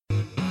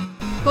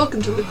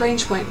Welcome to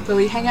Lagrange Point, where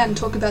we hang out and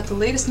talk about the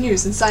latest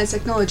news in science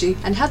technology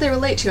and how they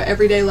relate to your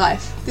everyday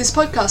life. This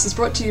podcast is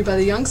brought to you by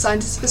the Young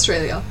Scientists of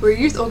Australia. We're a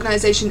youth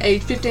organisation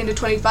aged 15 to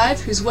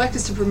 25 whose work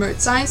is to promote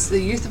science to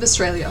the youth of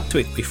Australia. This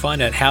week we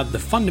find out how the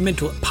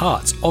fundamental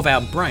parts of our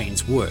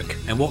brains work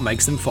and what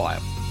makes them fire.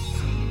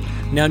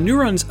 Now,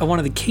 neurons are one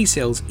of the key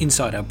cells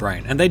inside our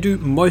brain, and they do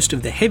most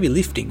of the heavy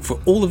lifting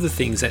for all of the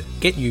things that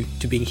get you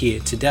to being here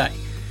today.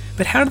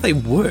 But how do they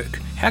work?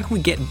 How can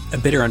we get a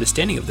better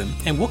understanding of them,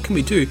 and what can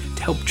we do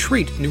to help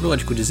treat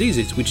neurological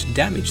diseases which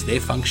damage their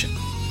function?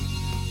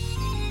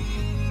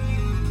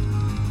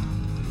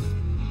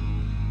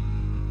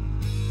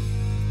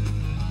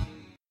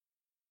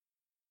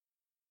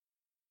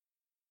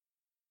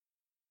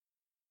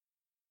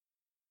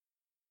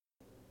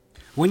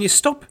 When you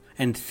stop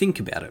and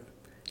think about it,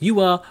 you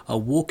are a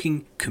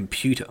walking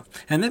computer,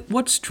 and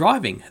what's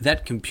driving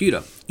that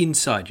computer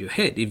inside your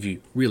head, if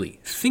you really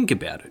think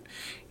about it,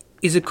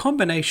 is a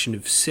combination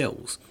of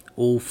cells,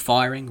 all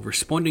firing,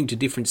 responding to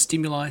different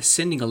stimuli,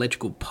 sending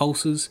electrical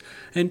pulses,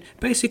 and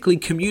basically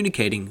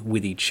communicating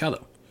with each other.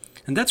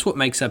 And that's what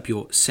makes up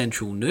your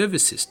central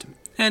nervous system,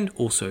 and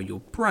also your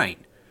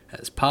brain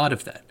as part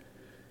of that.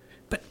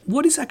 But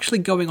what is actually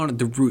going on at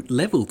the root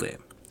level there?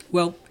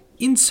 Well,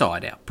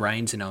 inside our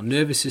brains and our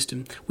nervous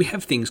system, we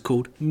have things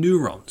called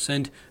neurons,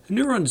 and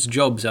neurons'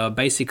 jobs are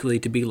basically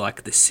to be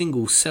like the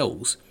single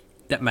cells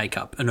that make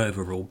up an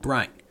overall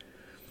brain.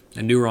 A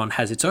neuron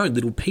has its own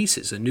little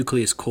pieces, a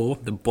nucleus core,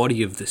 the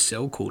body of the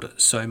cell called a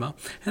soma,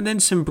 and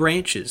then some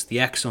branches, the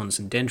axons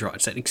and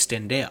dendrites that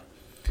extend out.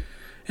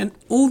 And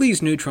all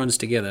these neutrons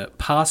together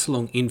pass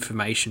along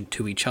information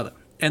to each other,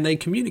 and they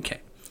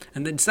communicate.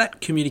 And it's that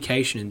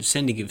communication and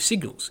sending of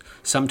signals,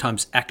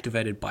 sometimes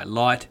activated by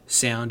light,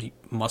 sound,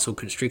 muscle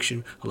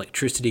constriction,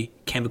 electricity,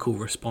 chemical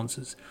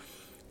responses.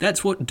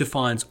 That's what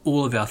defines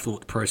all of our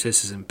thought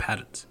processes and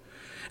patterns.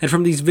 And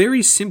from these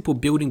very simple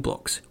building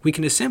blocks, we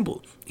can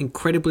assemble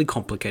incredibly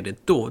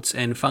complicated thoughts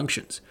and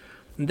functions.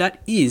 And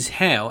that is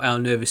how our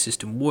nervous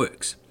system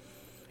works.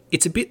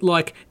 It's a bit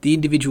like the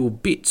individual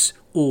bits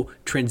or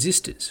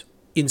transistors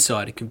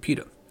inside a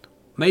computer.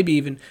 Maybe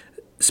even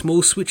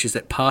small switches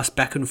that pass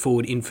back and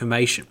forward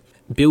information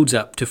builds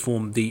up to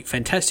form the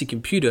fantastic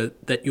computer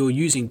that you're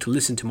using to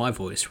listen to my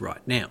voice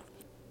right now.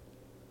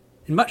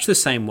 In much the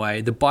same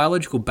way, the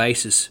biological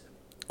basis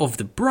of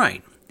the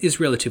brain is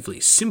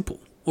relatively simple.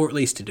 Or at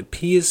least it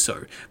appears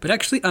so, but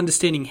actually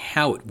understanding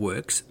how it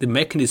works, the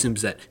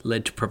mechanisms that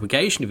led to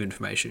propagation of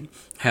information,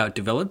 how it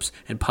develops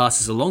and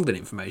passes along that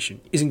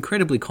information, is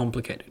incredibly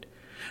complicated.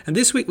 And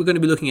this week we're going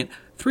to be looking at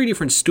 3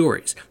 different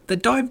stories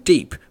that dive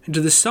deep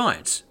into the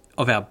science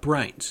of our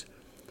brains.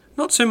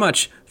 Not so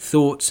much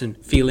thoughts and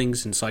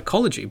feelings and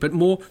psychology, but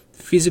more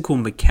physical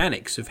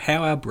mechanics of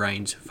how our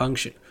brains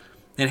function,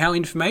 and how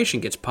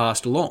information gets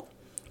passed along,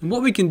 and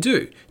what we can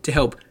do to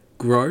help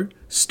grow,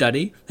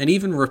 study, and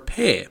even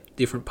repair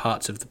different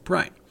parts of the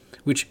brain,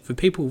 which for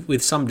people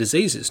with some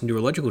diseases,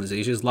 neurological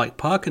diseases like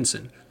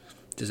Parkinson's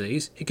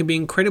disease, it can be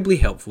incredibly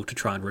helpful to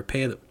try and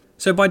repair them.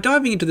 So by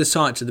diving into the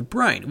science of the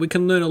brain, we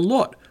can learn a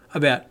lot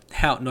about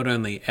how not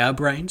only our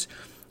brains,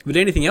 but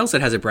anything else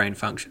that has a brain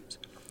functions,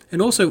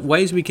 and also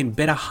ways we can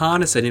better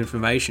harness that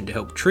information to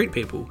help treat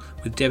people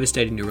with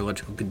devastating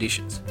neurological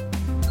conditions.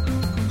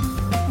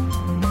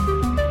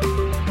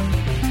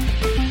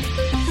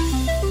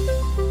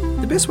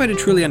 The best way to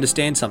truly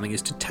understand something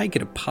is to take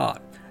it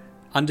apart,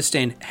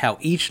 understand how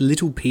each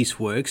little piece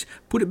works,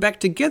 put it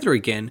back together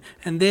again,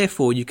 and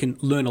therefore you can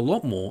learn a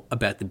lot more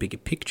about the bigger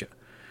picture.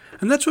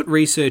 And that's what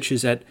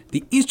researchers at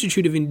the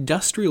Institute of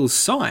Industrial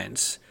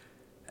Science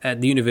at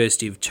the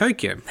University of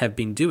Tokyo have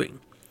been doing.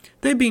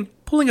 They've been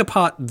pulling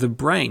apart the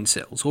brain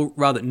cells, or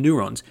rather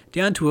neurons,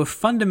 down to a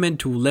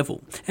fundamental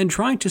level and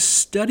trying to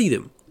study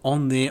them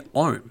on their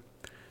own,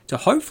 to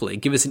hopefully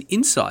give us an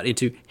insight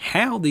into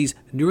how these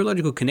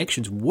neurological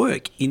connections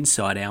work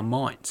inside our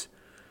minds.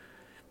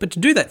 But to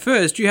do that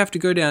first, you have to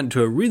go down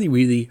to a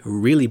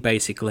really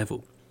basic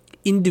level.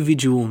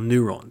 Individual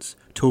neurons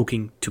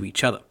talking to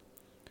each other.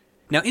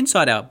 Now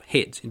inside our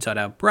heads, inside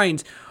our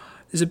brains,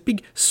 there's a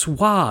big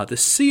swath, a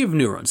sea of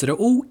neurons that are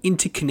all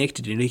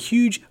interconnected in a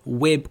huge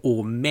web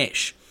or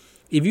mesh.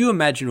 If you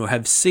imagine or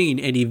have seen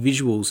any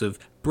visuals of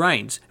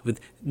brains with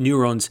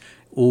neurons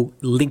all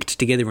linked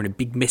together in a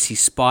big messy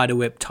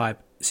spiderweb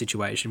type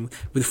situation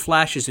with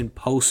flashes and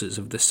pulses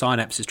of the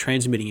synapses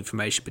transmitting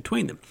information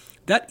between them.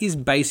 That is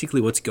basically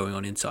what's going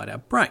on inside our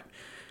brain.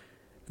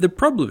 The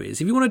problem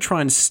is, if you want to try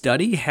and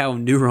study how a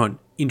neuron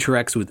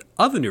interacts with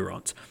other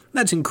neurons,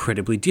 that's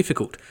incredibly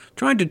difficult.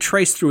 Trying to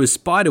trace through a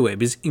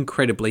spiderweb is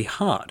incredibly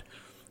hard.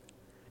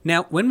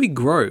 Now, when we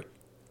grow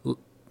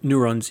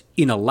neurons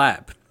in a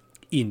lab,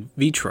 in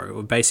vitro,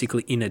 or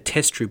basically in a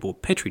test tube or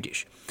petri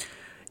dish,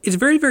 it's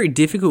very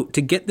difficult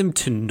to get them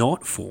to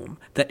not form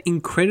that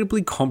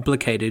incredibly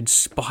complicated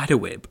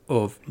spiderweb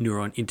of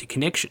neuron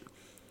interconnection.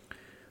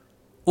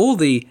 All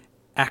the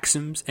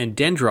axons and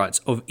dendrites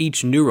of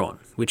each neuron,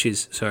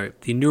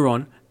 the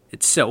neuron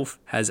itself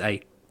has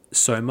a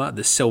soma,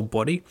 the cell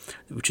body,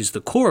 which is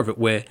the core of it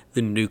where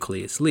the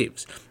nucleus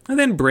lives. And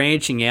then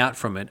branching out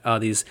from it are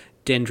these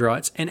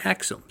dendrites and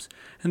axons.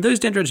 And those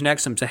dendrites and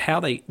axons are how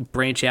they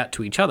branch out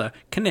to each other,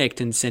 connect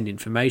and send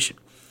information.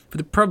 But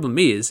the problem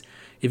is,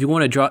 if you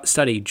want to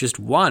study just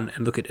one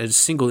and look at a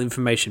single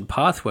information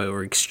pathway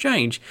or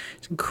exchange,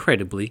 it's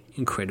incredibly,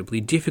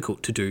 incredibly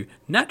difficult to do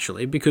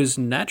naturally, because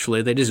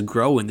naturally they just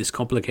grow in this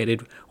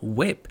complicated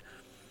web.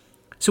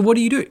 So what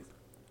do?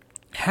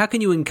 How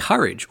can you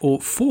encourage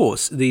or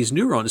force these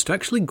neurons to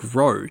actually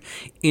grow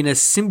in a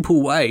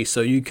simple way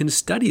so you can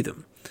study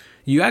them?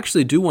 You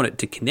actually do want it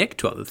to connect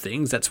to other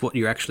things. That's what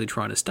you're actually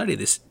trying to study,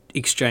 this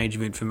exchange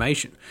of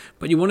information.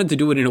 But you wanted to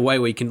do it in a way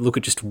where you can look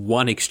at just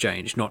one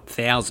exchange, not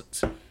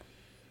thousands.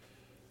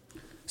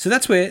 So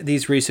that's where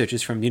these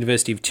researchers from the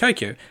University of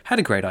Tokyo had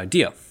a great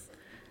idea.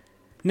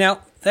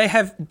 Now, they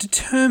have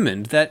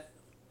determined that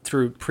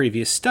through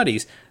previous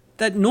studies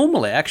that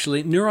normally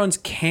actually neurons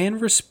can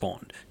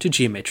respond to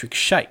geometric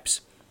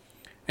shapes.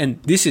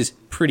 And this is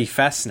pretty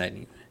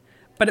fascinating,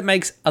 but it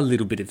makes a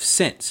little bit of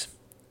sense.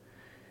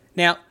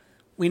 Now,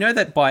 we know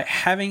that by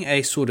having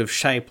a sort of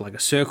shape like a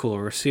circle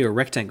or a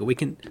rectangle, we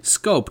can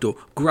sculpt or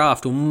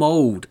graft or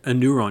mold a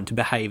neuron to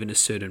behave in a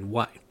certain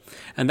way.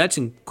 And that's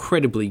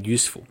incredibly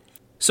useful.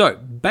 So,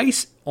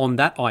 based on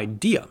that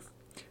idea,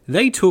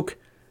 they took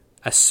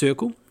a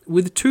circle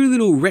with two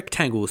little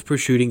rectangles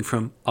protruding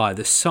from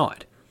either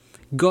side,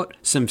 got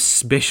some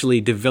specially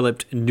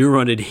developed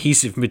neuron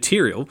adhesive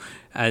material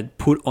and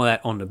put that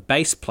on the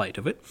base plate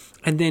of it,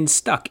 and then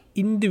stuck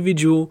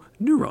individual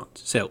neuron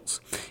cells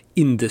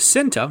in the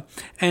center,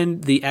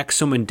 and the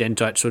axon and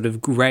dendrite sort of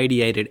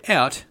radiated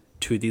out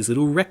to these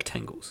little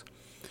rectangles.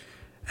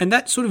 And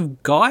that sort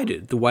of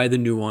guided the way the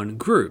neuron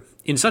grew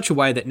in such a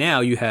way that now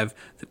you have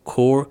the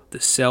core, the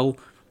cell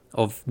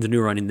of the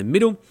neuron in the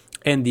middle,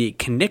 and the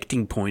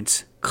connecting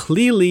points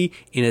clearly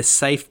in a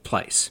safe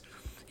place.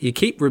 You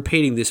keep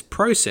repeating this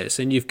process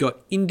and you've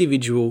got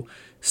individual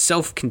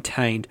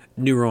self-contained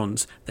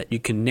neurons that you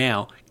can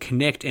now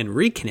connect and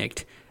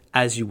reconnect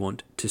as you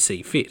want to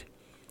see fit.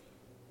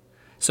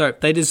 So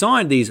they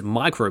designed these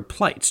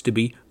microplates to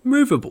be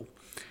movable.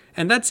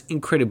 And that's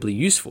incredibly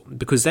useful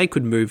because they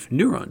could move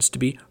neurons to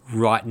be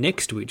right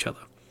next to each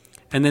other.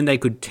 And then they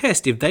could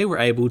test if they were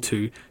able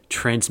to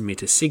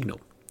transmit a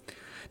signal.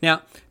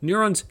 Now,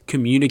 neurons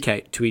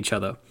communicate to each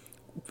other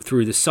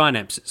through the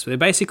synapses. They're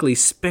basically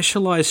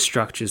specialized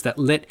structures that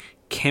let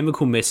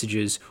chemical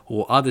messages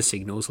or other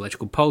signals,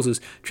 electrical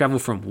pulses, travel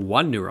from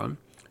one neuron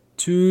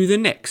to the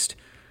next.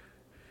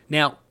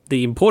 Now,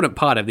 the important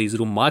part of these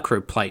little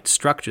microplate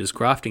structures,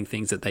 grafting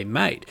things that they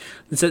made,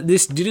 is that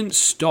this didn't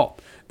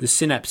stop the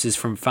synapses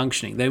from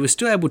functioning. They were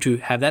still able to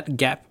have that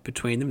gap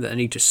between them that they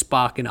need to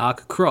spark and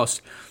arc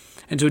across,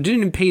 and so it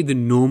didn't impede the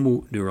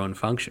normal neuron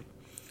function.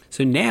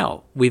 So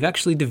now we've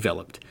actually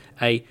developed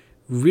a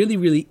really,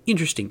 really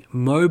interesting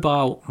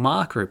mobile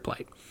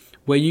microplate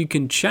where you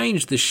can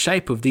change the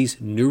shape of these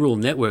neural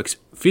networks,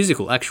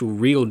 physical, actual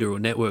real neural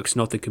networks,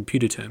 not the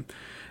computer term,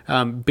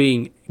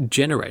 being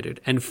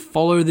generated, and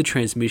follow the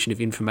transmission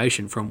of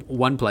information from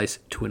one place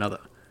to another.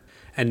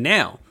 And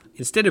now,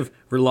 instead of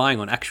relying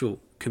on actual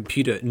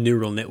computer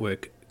neural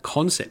network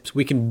concepts,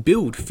 we can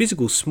build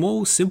physical,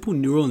 small, simple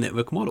neural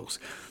network models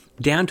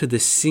down to the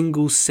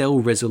single cell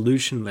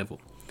resolution level.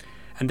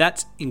 And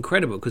that's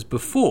incredible because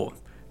before,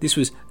 this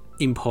was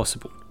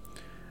impossible.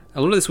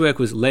 A lot of this work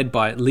was led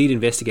by lead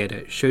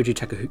investigator Shoji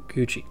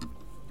Takaguchi,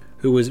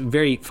 who was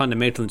very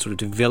fundamental in sort of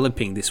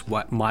developing this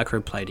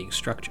microplating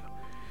structure.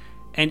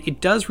 And it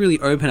does really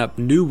open up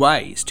new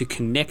ways to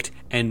connect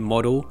and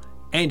model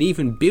and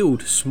even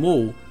build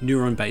small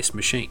neuron-based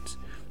machines.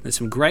 There's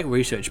some great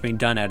research being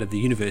done out of the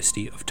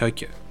University of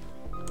Tokyo.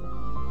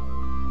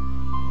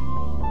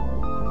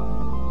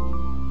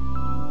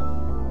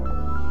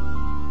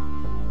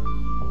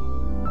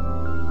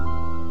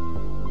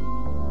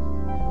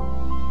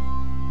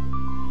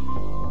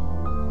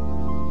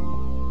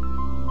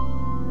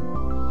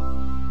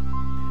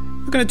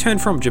 We're going to turn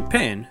from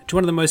Japan to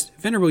one of the most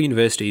venerable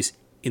universities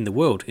in the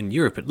world, in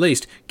Europe at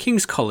least,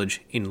 King's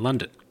College in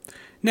London.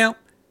 Now,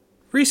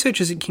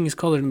 researchers at King's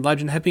College in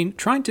London have been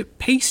trying to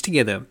piece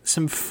together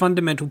some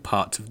fundamental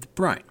parts of the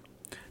brain.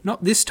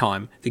 Not this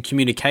time the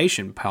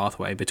communication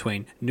pathway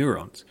between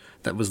neurons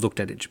that was looked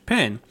at in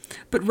Japan,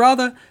 but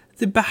rather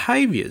the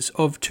behaviours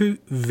of two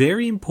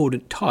very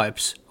important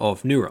types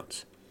of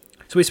neurons.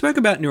 So we spoke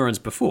about neurons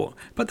before,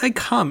 but they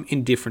come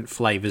in different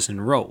flavours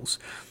and roles.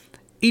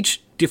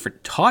 Each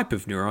different type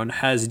of neuron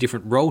has a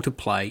different role to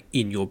play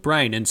in your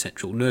brain and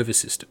central nervous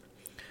system.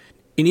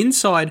 And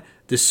inside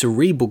the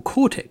cerebral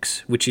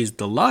cortex, which is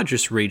the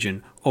largest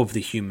region of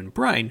the human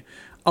brain,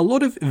 a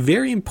lot of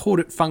very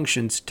important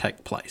functions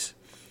take place.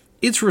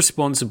 It's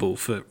responsible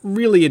for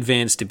really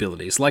advanced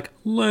abilities like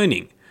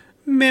learning,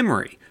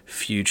 memory,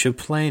 future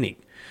planning.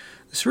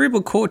 The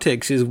cerebral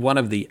cortex is one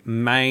of the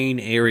main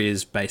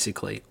areas,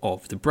 basically,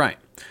 of the brain.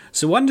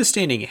 So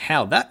understanding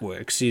how that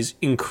works is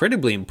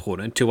incredibly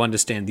important to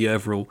understand the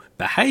overall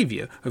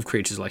behaviour of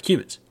creatures like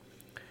humans.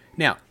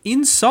 Now,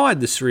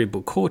 inside the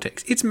cerebral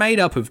cortex, it's made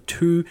up of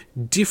two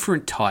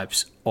different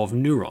types of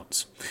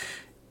neurons,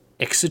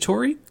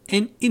 excitatory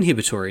and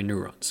inhibitory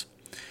neurons.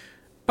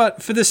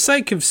 But for the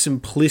sake of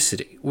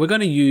simplicity, we're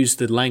going to use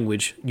the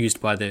language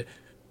used by the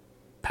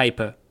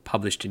paper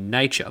published in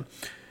Nature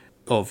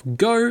of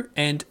go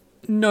and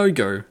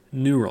no-go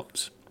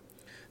neurons.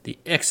 The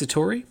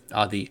excitatory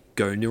are the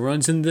go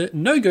neurons and the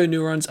no-go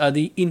neurons are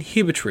the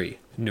inhibitory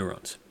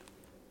neurons.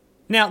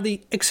 Now,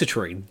 the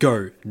excitatory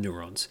go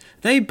neurons,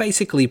 they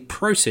basically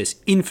process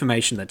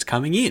information that's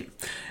coming in,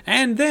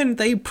 and then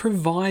they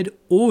provide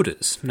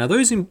orders. Now,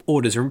 those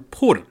orders are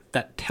important.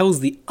 That tells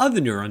the other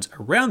neurons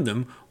around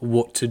them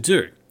what to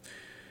do.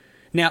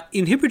 Now,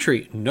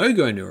 inhibitory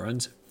no-go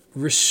neurons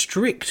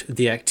restrict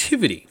the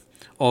activity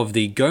of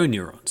the go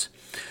neurons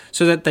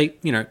so that they,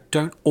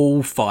 don't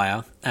all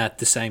fire at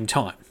the same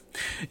time.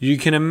 You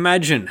can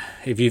imagine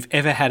if you've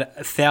ever had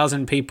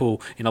 1,000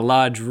 people in a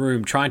large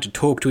room trying to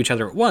talk to each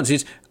other at once,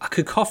 it's a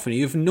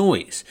cacophony of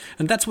noise.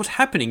 And that's what's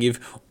happening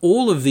if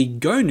all of the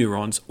go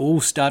neurons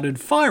all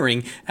started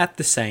firing at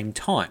the same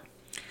time.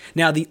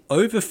 Now, the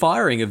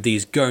overfiring of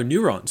these go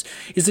neurons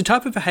is the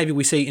type of behavior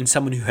we see in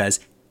someone who has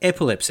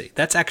epilepsy.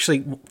 That's actually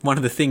one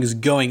of the things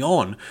going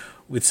on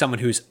with someone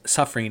who's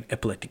suffering an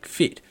epileptic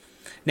fit.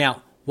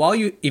 Now,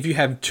 if you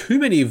have too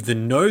many of the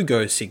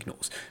no-go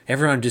signals,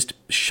 everyone just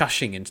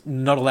shushing and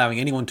not allowing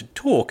anyone to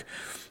talk,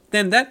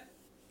 then that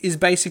is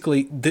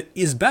basically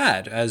as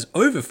bad as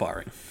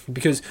overfiring,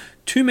 because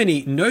too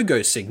many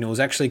no-go signals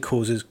actually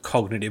causes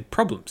cognitive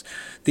problems.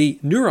 The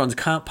neurons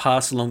can't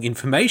pass along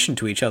information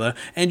to each other,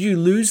 and you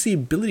lose the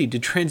ability to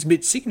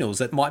transmit signals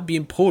that might be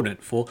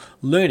important for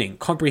learning,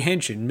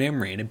 comprehension,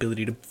 memory, and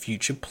ability to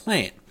future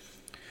plan.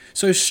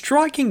 So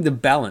striking the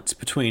balance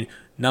between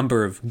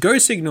number of go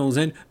signals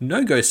and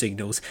no-go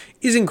signals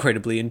is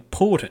incredibly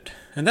important.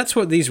 And that's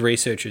what these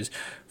researchers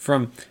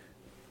from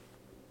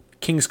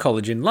King's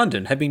College in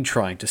London have been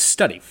trying to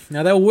study.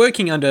 Now, they were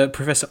working under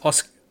Professor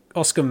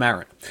Oscar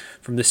Marin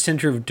from the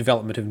Centre of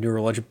Development of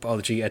Neurological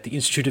Biology at the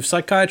Institute of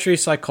Psychiatry,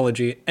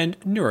 Psychology and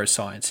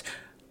Neuroscience,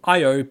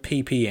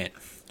 IOPPN.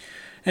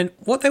 And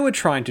what they were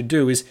trying to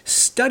do is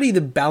study the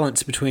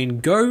balance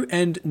between go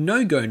and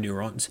no-go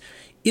neurons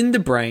in the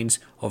brains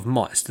of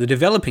mice, the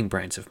developing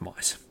brains of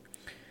mice.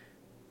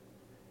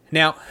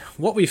 Now,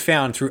 what we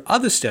found through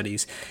other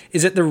studies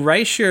is that the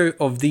ratio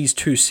of these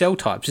two cell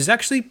types is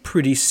actually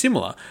pretty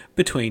similar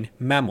between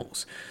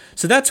mammals.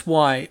 So that's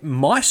why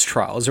mice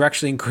trials are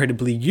actually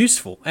incredibly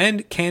useful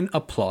and can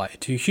apply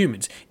to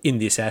humans in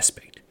this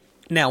aspect.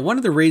 Now, one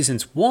of the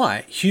reasons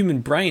why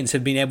human brains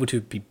have been able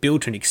to be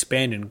built and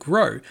expand and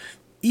grow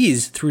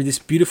is through this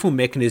beautiful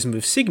mechanism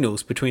of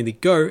signals between the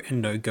go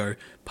and no-go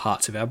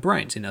parts of our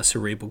brains in our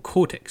cerebral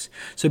cortex.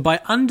 So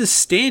by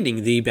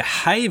understanding the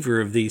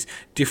behavior of these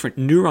different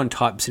neuron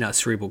types in our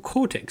cerebral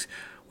cortex,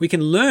 we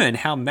can learn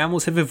how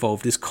mammals have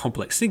evolved this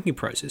complex thinking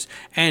process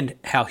and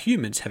how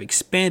humans have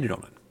expanded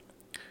on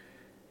it.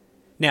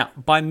 Now,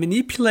 by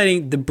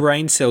manipulating the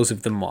brain cells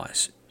of the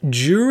mice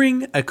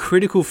during a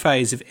critical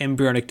phase of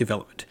embryonic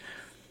development,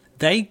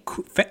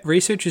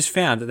 researchers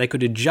found that they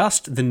could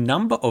adjust the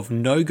number of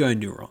no-go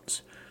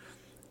neurons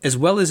as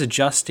well as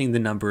adjusting the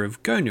number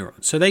of go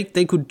neurons. So they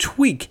could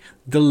tweak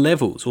the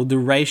levels or the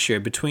ratio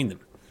between them.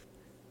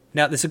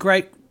 Now, there's a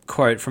great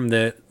quote from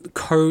the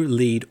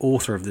co-lead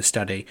author of the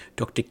study,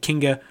 Dr.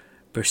 Kinga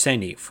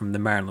Bersani from the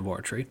Marin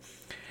Laboratory.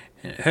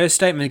 Her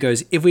statement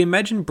goes, "If we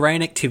imagine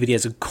brain activity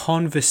as a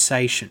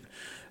conversation,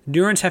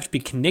 neurons have to be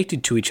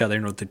connected to each other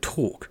in order to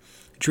talk.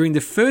 During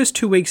the first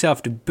 2 weeks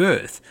after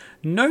birth,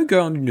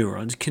 no-go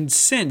neurons can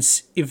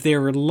sense if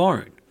they're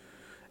alone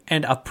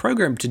and are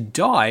programmed to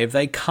die if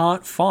they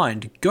can't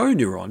find go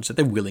neurons that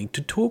they're willing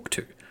to talk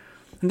to."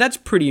 And that's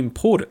pretty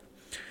important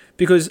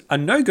because a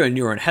no-go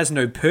neuron has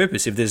no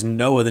purpose if there's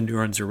no other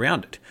neurons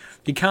around it.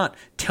 You can't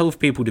tell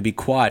people to be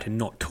quiet and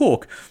not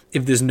talk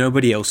if there's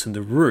nobody else in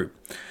the room.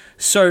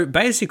 So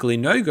basically,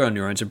 no-go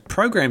neurons are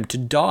programmed to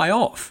die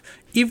off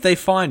if they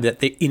find that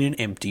they're in an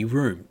empty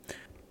room.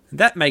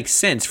 That makes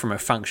sense from a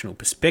functional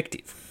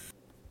perspective.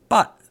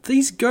 But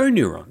these go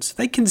neurons,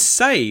 they can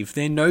save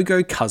their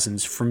no-go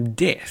cousins from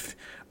death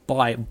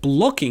by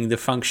blocking the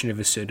function of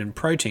a certain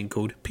protein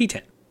called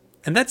PTEN.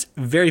 And that's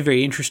very,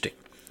 very interesting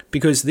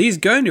because these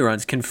go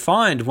neurons can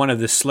find one of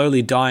the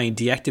slowly dying,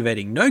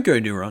 deactivating no-go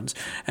neurons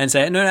and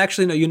say, no,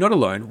 you're not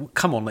alone.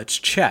 Come on, let's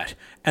chat.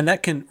 And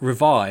that can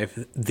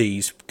revive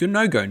these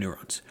no-go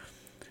neurons.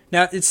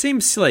 Now, it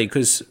seems silly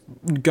because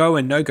go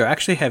and no-go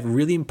actually have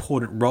really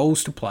important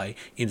roles to play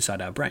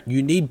inside our brain.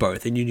 You need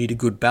both and you need a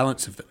good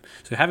balance of them.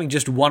 So having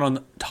just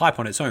one type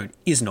on its own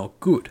is not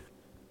good.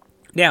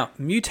 Now,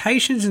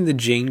 mutations in the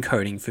gene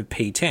coding for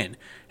PTEN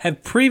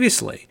have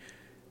previously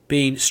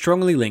been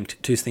strongly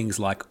linked to things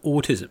like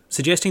autism,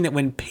 suggesting that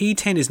when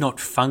PTEN is not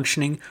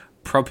functioning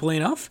properly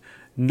enough,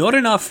 not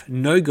enough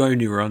no-go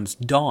neurons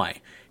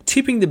die,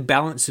 tipping the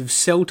balance of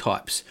cell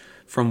types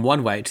from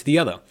one way to the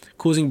other,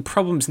 causing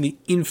problems in the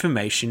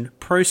information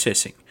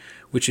processing,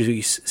 which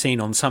is seen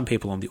on some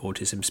people on the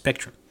autism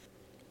spectrum.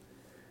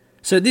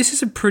 So this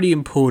is a pretty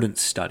important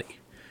study.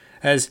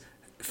 As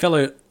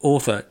fellow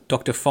author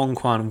Dr. Fong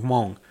Quan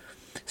Wong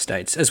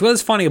states, as well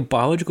as finding a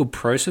biological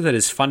process that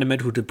is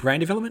fundamental to brain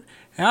development,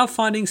 our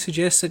findings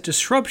suggest that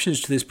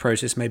disruptions to this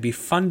process may be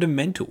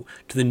fundamental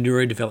to the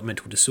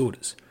neurodevelopmental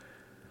disorders.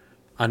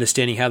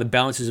 Understanding how the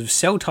balances of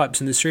cell types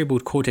in the cerebral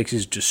cortex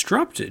is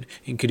disrupted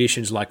in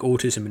conditions like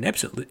autism and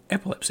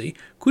epilepsy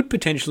could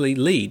potentially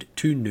lead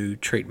to new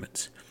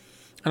treatments.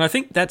 And I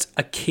think that's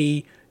a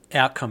key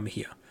outcome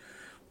here.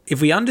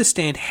 If we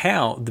understand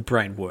how the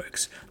brain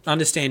works,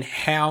 understand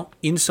how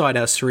inside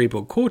our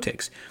cerebral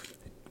cortex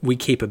we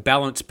keep a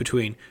balance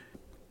between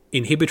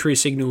inhibitory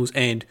signals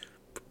and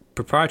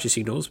proprietary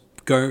signals,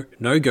 go,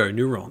 no-go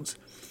neurons,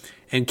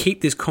 and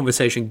keep this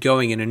conversation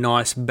going in a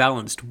nice,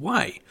 balanced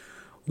way,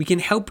 we can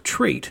help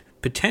treat,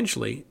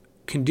 potentially,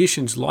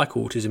 conditions like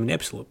autism and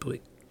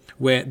epilepsy,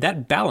 where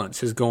that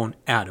balance has gone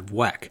out of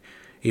whack,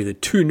 either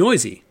too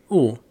noisy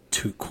or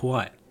too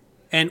quiet.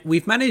 And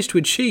we've managed to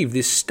achieve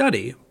this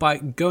study by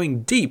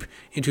going deep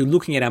into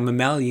looking at our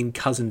mammalian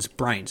cousins'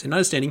 brains and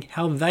understanding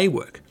how they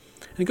work.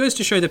 And it goes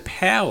to show the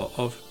power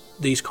of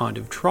these kind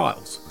of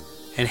trials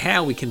and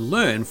how we can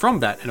learn from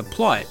that and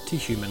apply it to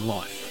human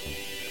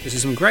life. This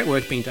is some great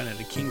work being done at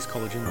the King's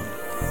College in London.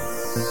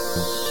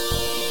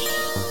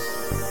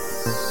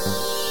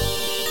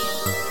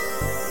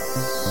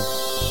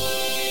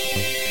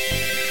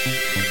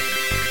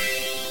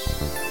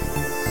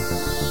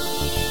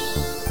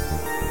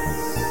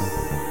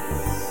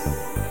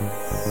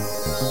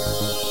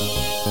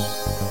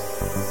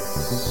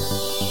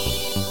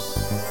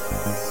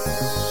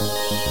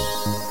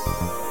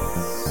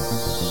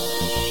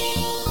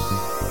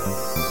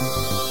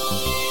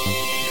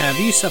 If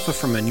you suffer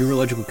from a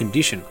neurological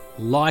condition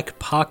like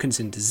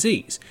Parkinson's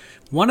disease,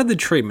 one of the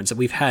treatments that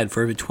we've had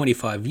for over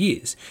 25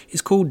 years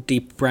is called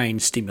deep brain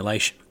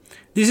stimulation.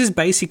 This is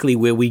basically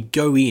where we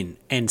go in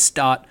and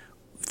start,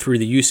 through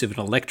the use of an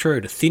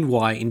electrode, a thin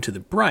wire into the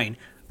brain,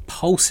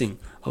 pulsing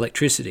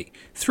electricity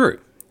through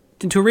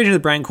into a region of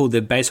the brain called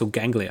the basal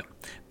ganglia,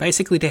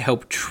 basically to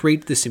help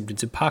treat the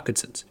symptoms of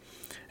Parkinson's.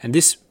 And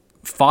this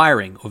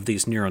firing of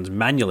these neurons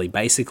manually,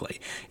 basically,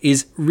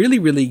 is really,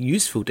 really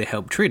useful to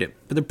help treat it.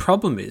 But the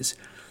problem is,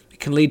 it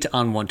can lead to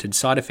unwanted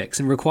side effects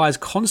and requires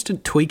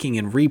constant tweaking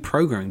and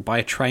reprogramming by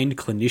a trained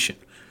clinician.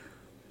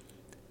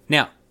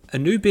 Now, a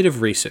new bit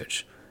of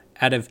research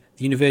out of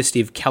the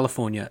University of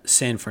California,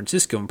 San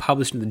Francisco, and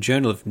published in the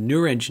Journal of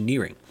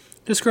Neuroengineering,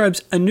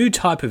 describes a new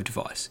type of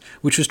device,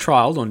 which was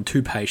trialled on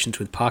 2 patients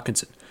with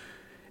Parkinson's.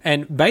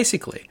 And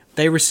basically,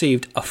 they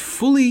received a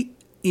fully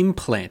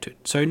implanted,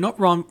 so not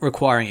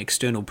requiring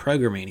external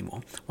programming anymore,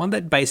 one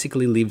that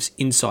basically lives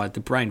inside the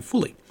brain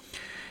fully.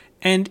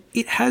 And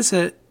it has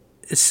a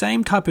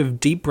same type of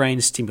deep brain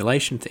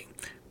stimulation thing,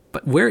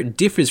 but where it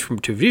differs from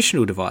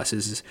traditional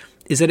devices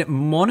is that it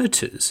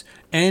monitors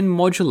and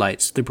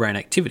modulates the brain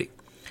activity.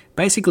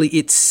 Basically,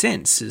 it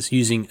senses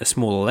using a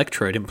small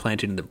electrode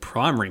implanted in the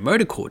primary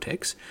motor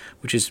cortex,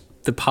 which is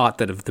the part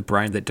of the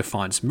brain that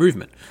defines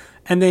movement,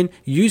 and then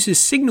uses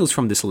signals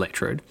from this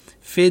electrode,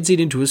 feeds it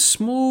into a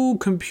small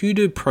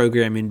computer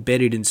program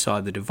embedded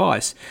inside the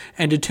device,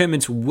 and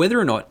determines whether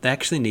or not they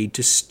actually need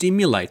to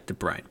stimulate the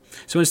brain.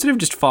 So instead of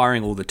just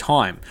firing all the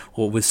time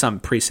or with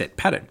some preset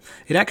pattern,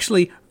 it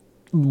actually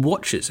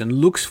watches and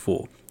looks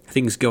for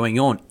things going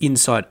on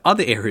inside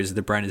other areas of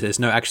the brain. It says,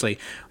 no, actually,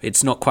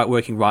 it's not quite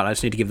working right. I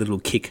just need to give it a little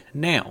kick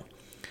now.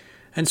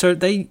 And so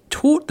they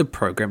taught the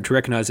program to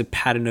recognize a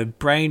pattern of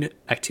brain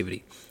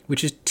activity,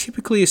 which is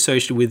typically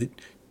associated with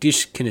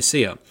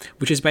dyskinesia,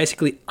 which is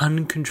basically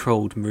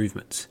uncontrolled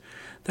movements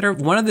that are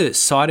one of the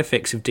side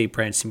effects of deep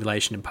brain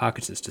stimulation in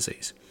Parkinson's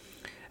disease.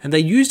 And they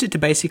used it to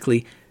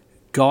basically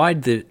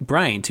guide the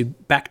brain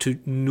back to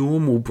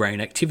normal brain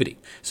activity.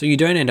 So you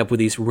don't end up with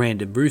these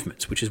random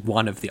movements, which is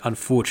one of the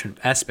unfortunate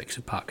aspects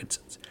of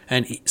Parkinson's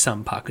and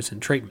some Parkinson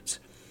treatments.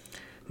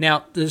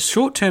 Now, the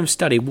short-term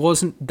study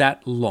wasn't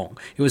that long.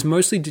 It was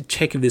mostly to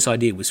check if this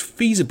idea was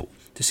feasible,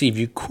 to see if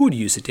you could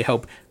use it to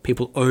help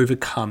people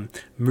overcome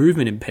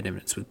movement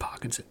impediments with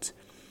Parkinson's.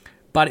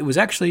 But it was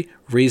actually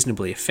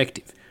reasonably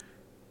effective.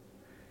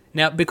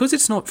 Now, because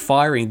it's not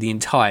firing the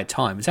entire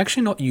time, it's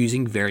actually not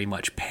using very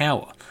much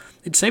power.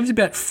 It saves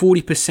about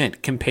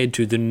 40% compared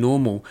to the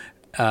normal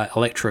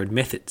electrode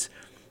methods,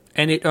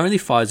 and it only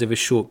fires over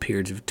short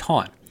periods of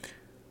time.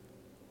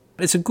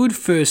 It's a good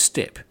first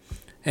step,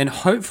 and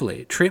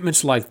hopefully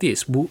treatments like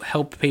this will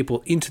help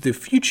people into the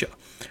future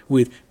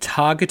with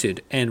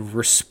targeted and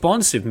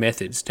responsive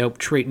methods to help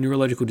treat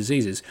neurological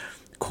diseases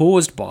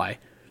caused by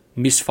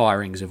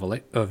misfirings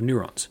of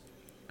neurons.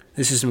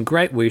 This is some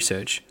great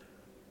research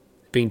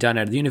being done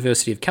out of the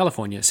University of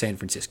California, San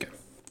Francisco.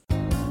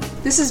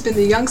 This has been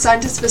the Young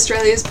Scientists of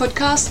Australia's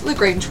podcast,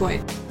 Lagrange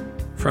Point.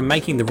 From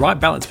making the right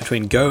balance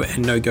between go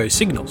and no-go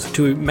signals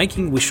to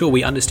making sure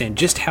we understand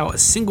just how a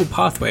single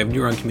pathway of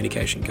neuron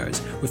communication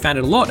goes, we found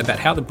out a lot about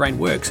how the brain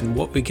works and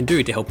what we can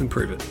do to help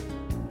improve it.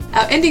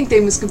 Our ending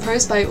theme was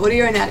composed by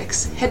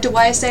Audionautics. Head to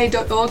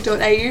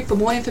ysa.org.au for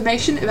more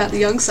information about the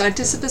Young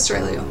Scientists of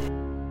Australia.